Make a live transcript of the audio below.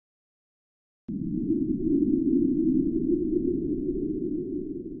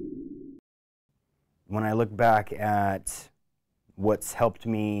When I look back at what's helped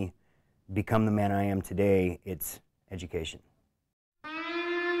me become the man I am today, it's education.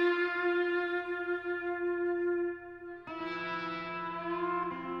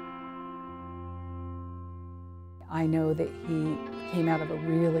 I know that he came out of a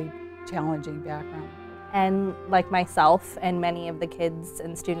really challenging background. And like myself and many of the kids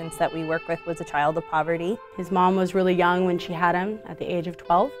and students that we work with was a child of poverty. His mom was really young when she had him at the age of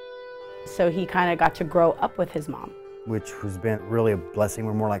 12. So he kind of got to grow up with his mom. Which has been really a blessing.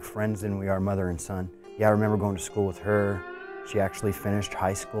 We're more like friends than we are mother and son. Yeah, I remember going to school with her. She actually finished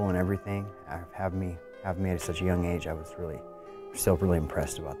high school and everything. Have me at such a young age. I was still really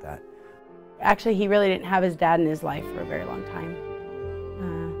impressed about that. Actually, he really didn't have his dad in his life for a very long time.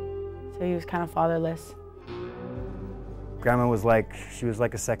 So he was kind of fatherless. Grandma was she was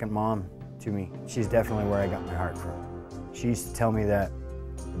like a second mom to me. She's definitely where I got my heart from. She used to tell me that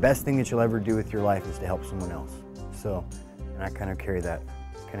the best thing that you'll ever do with your life is to help someone else. So, and I kind of carry that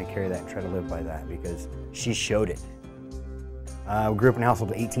and try to live by that because she showed it. We grew up in a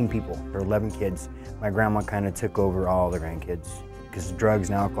household of 18 people, or 11 kids. My grandma kind of took over all the grandkids because drugs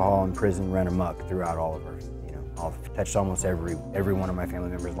and alcohol and prison ran amok throughout all of our, touched almost every one of my family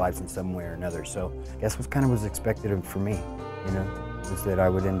members' lives in some way or another. So I guess what kind of was expected for me, was that I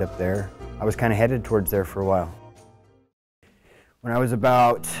would end up there. I was kind of headed towards there for a while. When I was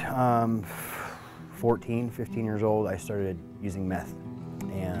about 14, 15 years old, I started using meth,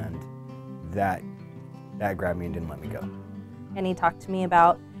 and that grabbed me and didn't let me go. And he talked to me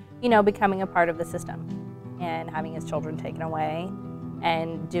about, becoming a part of the system and having his children taken away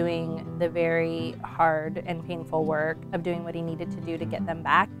and doing the very hard and painful work of doing what he needed to do to get them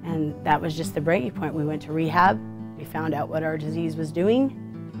back. And that was just the breaking point. We went to rehab. We found out what our disease was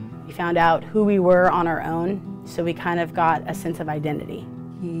doing. We found out who we were on our own, so we kind of got a sense of identity.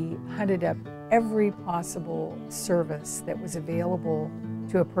 He hunted up every possible service that was available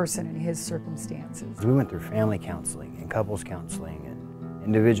to a person in his circumstances. We went through family counseling and couples counseling and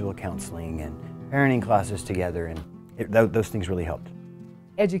individual counseling and parenting classes together, and those things really helped.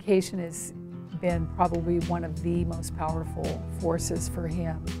 Education has been probably one of the most powerful forces for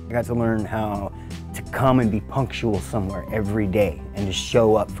him. I got to learn how to come and be punctual somewhere every day and to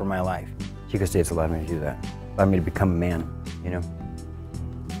show up for my life. Chico State's allowed me to do that. Allowed me to become a man,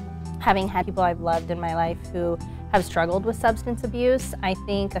 Having had people I've loved in my life who have struggled with substance abuse, I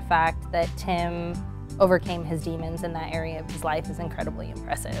think the fact that Tim overcame his demons in that area of his life is incredibly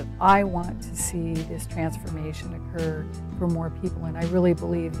impressive. I want to see this transformation occur for more people, and I really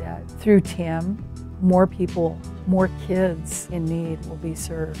believe that through Tim, more people, more kids in need will be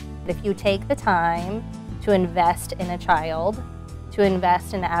served. If you take the time to invest in a child, to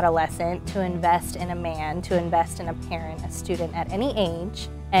invest in an adolescent, to invest in a man, to invest in a parent, a student at any age,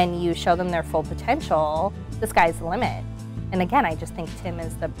 and you show them their full potential, the sky's the limit. And again, I just think Tim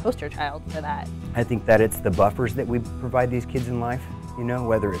is the poster child for that. I think that it's the buffers that we provide these kids in life,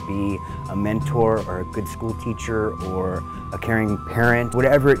 whether it be a mentor or a good school teacher or a caring parent,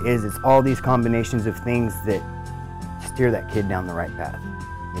 whatever it is, it's all these combinations of things that steer that kid down the right path,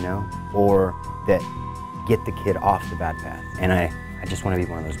 or that get the kid off the bad path. And I just want to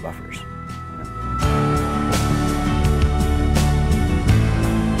be one of those buffers.